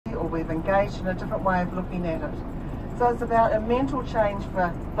we've engaged in a different way of looking at it. So it's about a mental change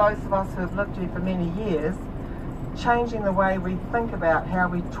for those of us who have lived here for many years, changing the way we think about how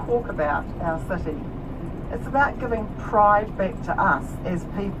we talk about our city. It's about giving pride back to us as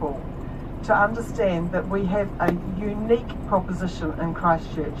people, to understand that we have a unique proposition in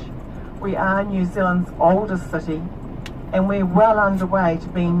Christchurch. We are New Zealand's oldest city, and we're well underway to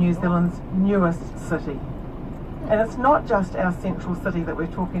being New Zealand's newest city. And it's not just our central city that we're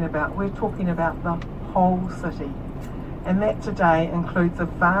talking about the whole city. And that today includes a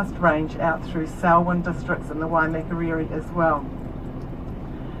vast range out through Selwyn districts and the Waimakariri as well.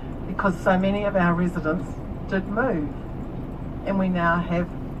 Because so many of our residents did move, and we now have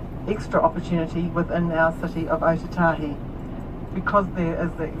extra opportunity within our city of Otatahi because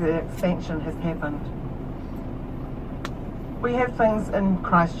the expansion has happened. We have things in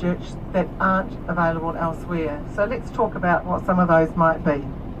Christchurch that aren't available elsewhere. So let's talk about what some of those might be.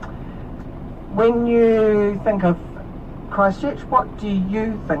 When you think of Christchurch, what do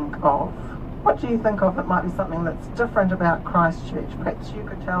you think of? What do you think of that might be something that's different about Christchurch? Perhaps you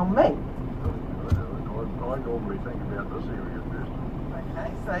could tell me. I normally think about this area first. Okay,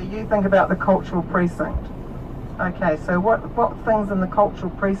 so you think about the cultural precinct. Okay, so what things in the cultural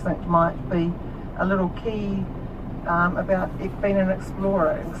precinct might be a little key about it being an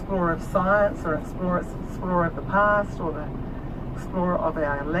explorer of science, or explorer of the past, or the explorer of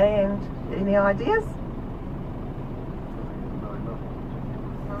our land? Any ideas?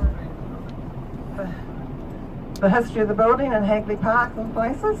 The history of the building and Hagley Park and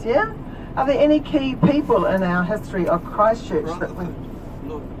places, yeah? Are there any key people in our history of Christchurch that we...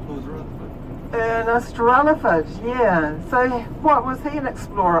 Ernest Rutherford, yeah. So what was he an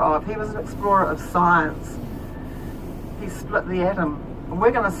explorer of? He was an explorer of science. He split the atom.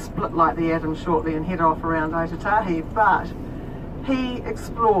 We're going to split like the atom shortly and head off around Otatahi, but he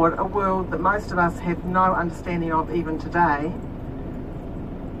explored a world that most of us have no understanding of even today.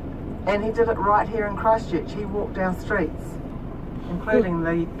 And he did it right here in Christchurch. He walked our streets, including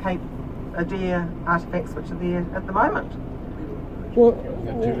the Cape Adare artefacts which are there at the moment.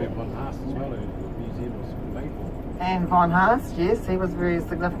 And Von Haast, yes, he was very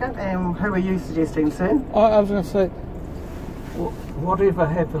significant. And who are you suggesting, sir? I was going to say, whatever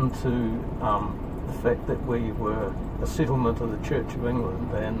happened to the fact that we were a settlement of the Church of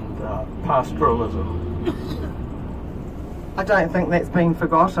England and pastoralism? I don't think that's been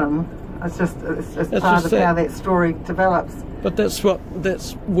forgotten. It's just part of how that story develops. But that's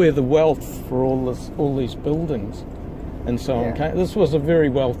where the wealth for all these buildings and so on came. This was a very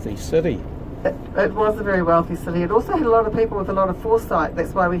wealthy city. It was a very wealthy city. It also had a lot of people with a lot of foresight.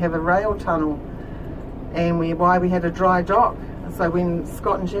 That's why we have a rail tunnel, and why we had a dry dock. So when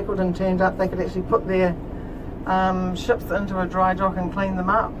Scott and Shackleton turned up, they could actually put their ships into a dry dock and clean them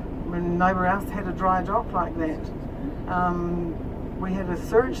up, when nowhere else had a dry dock like that. We had a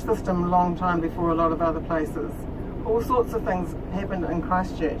sewage system a long time before a lot of other places. All sorts of things happened in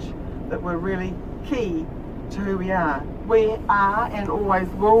Christchurch that were really key to who we are. We are and always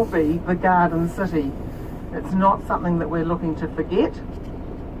will be the Garden City. It's not something that we're looking to forget.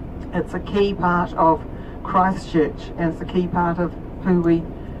 It's a key part of Christchurch, and it's a key part of who we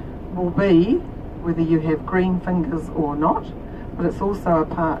will be, whether you have green fingers or not. But it's also a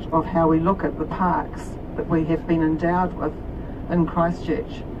part of how we look at the parks that we have been endowed with in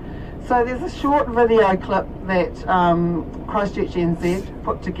Christchurch. So there's a short video clip that Christchurch NZ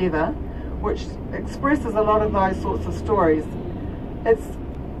put together, which expresses a lot of those sorts of stories. It's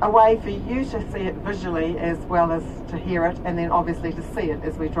a way for you to see it visually as well as to hear it, and then obviously to see it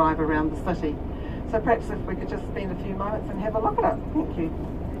as we drive around the city. So perhaps if we could just spend a few moments and have a look at it. Thank you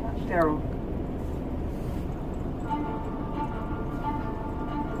very much, Daryl.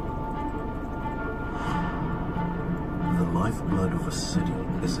 The lifeblood of a city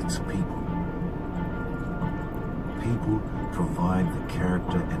is its people. People provide the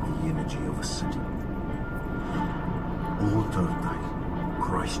character and the energy of a city. Ōtautahi,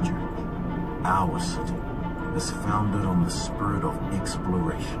 Christchurch, our city, is founded on the spirit of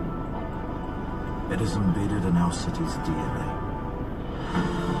exploration. It is embedded in our city's DNA.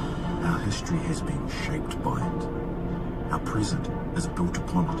 Our history has been shaped by it. Our present is built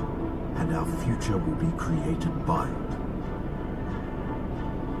upon it, and our future will be created by it.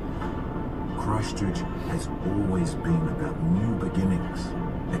 Christchurch has always been about new beginnings,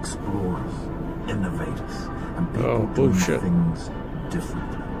 explorers, innovators, and people doing things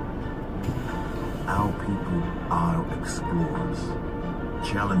differently. Our people are explorers,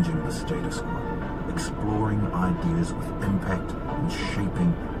 challenging the status quo, exploring ideas with impact and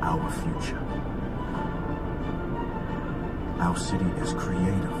shaping our future. Our city is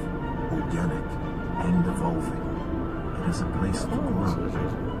creative, organic and evolving. It is a place to grow,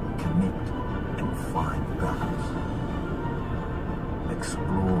 connect, and find balance.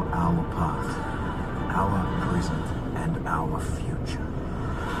 Explore our past, our present, and our future.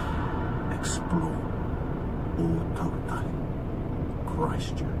 Explore all Tautari,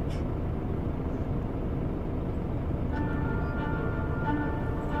 Christchurch.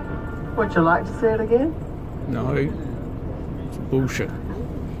 Would you like to see it again? No, it's bullshit.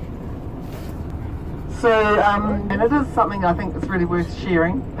 So, and it is something I think that's really worth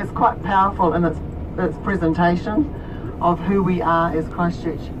sharing. It's quite powerful in its presentation of who we are as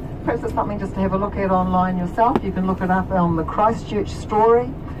Christchurch. Perhaps it's something just to have a look at online yourself. You can look it up on the Christchurch story,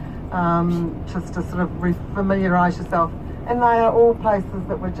 just to sort of familiarise yourself. And they are all places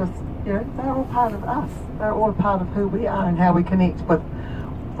that we're just, you know, they're all part of us. They're all part of who we are and how we connect with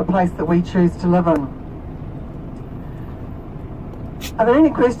the place that we choose to live in. Are there any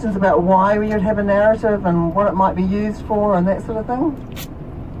questions about why we would have a narrative and what it might be used for and that sort of thing?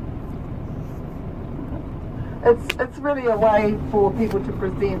 It's really a way for people to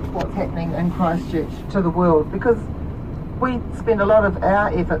present what's happening in Christchurch to the world, because we spend a lot of our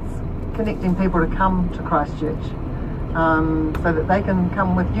efforts connecting people to come to Christchurch, so that they can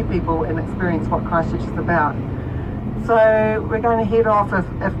come with you people and experience what Christchurch is about. So we're going to head off,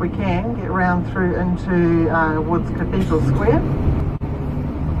 if we can, get around through into Woods Cathedral Square.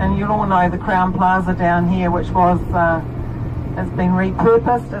 And you'll all know the Crown Plaza down here, which has been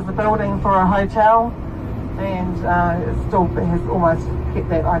repurposed as a building for a hotel, and it still has almost kept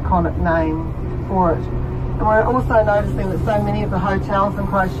that iconic name for it. And we're also noticing that so many of the hotels in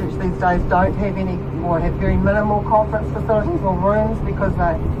Christchurch these days don't have any, or have very minimal conference facilities or rooms, because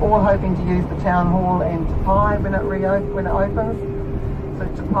they're all hoping to use the town hall and Tapai when it opens. So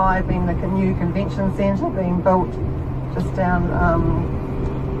Tapai being the new convention centre being built just down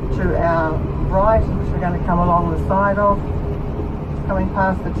to our right, which we're going to come along the side of, coming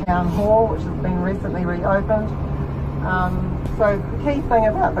past the town hall, which has been recently reopened. So the key thing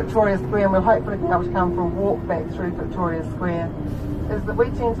about Victoria Square, and we'll hopefully be able to come for a walk back through Victoria Square, is that we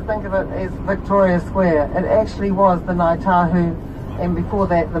tend to think of it as Victoria Square. It actually was the Ngai Tahu, and before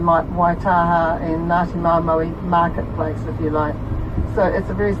that the Waitaha and Ngāti Maumaui marketplace, if you like. So it's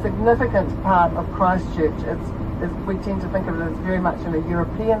a very significant part of Christchurch. We tend to think of it as very much in a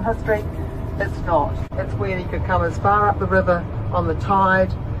European history. It's not. It's where you could come as far up the river on the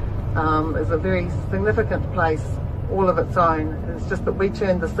tide. It's a very significant place, all of its own. It's just that we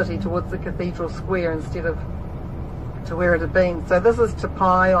turned the city towards the Cathedral Square instead of to where it had been. So this is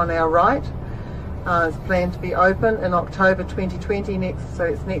Tapai on our right. It's planned to be open in October 2020, so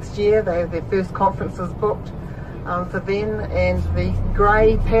it's next year. They have their first conferences booked for then, and the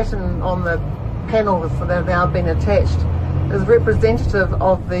grey pattern on the panels that have now been attached is representative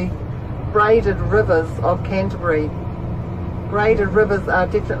of the braided rivers of Canterbury. Braided rivers are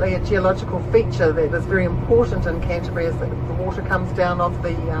definitely a geological feature that is very important in Canterbury, as the water comes down off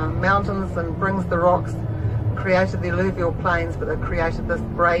the mountains and brings the rocks, created the alluvial plains, but they've created this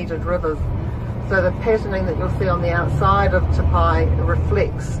braided rivers. So the patterning that you'll see on the outside of Tapai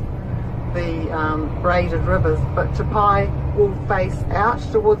reflects the braided rivers, but Tapai will face out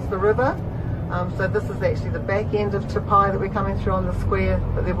towards the river. So this is actually the back end of Tapai that we're coming through on the square,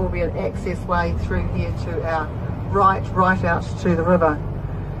 but there will be an access way through here to our right out to the river.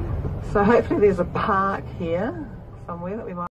 So hopefully there's a park here somewhere that we might